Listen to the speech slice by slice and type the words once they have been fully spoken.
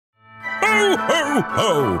ho,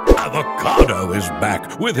 ho! Avocado is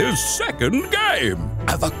back with his second game,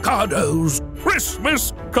 Avocado's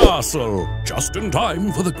Christmas Castle. Just in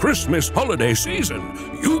time for the Christmas holiday season,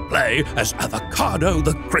 you play as Avocado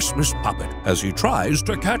the Christmas puppet as he tries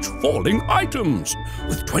to catch falling items.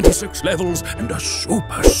 With 26 levels and a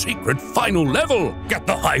super secret final level, get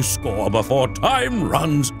the high score before time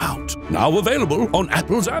runs out. Now available on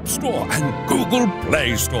Apple's App Store and Google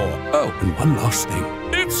Play Store. Oh, and one last thing.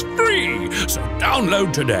 It's free, so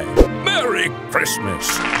download today. Merry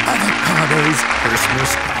Christmas, Avocado's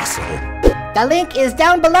Christmas Castle. The link is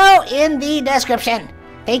down below in the description.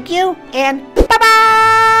 Thank you, and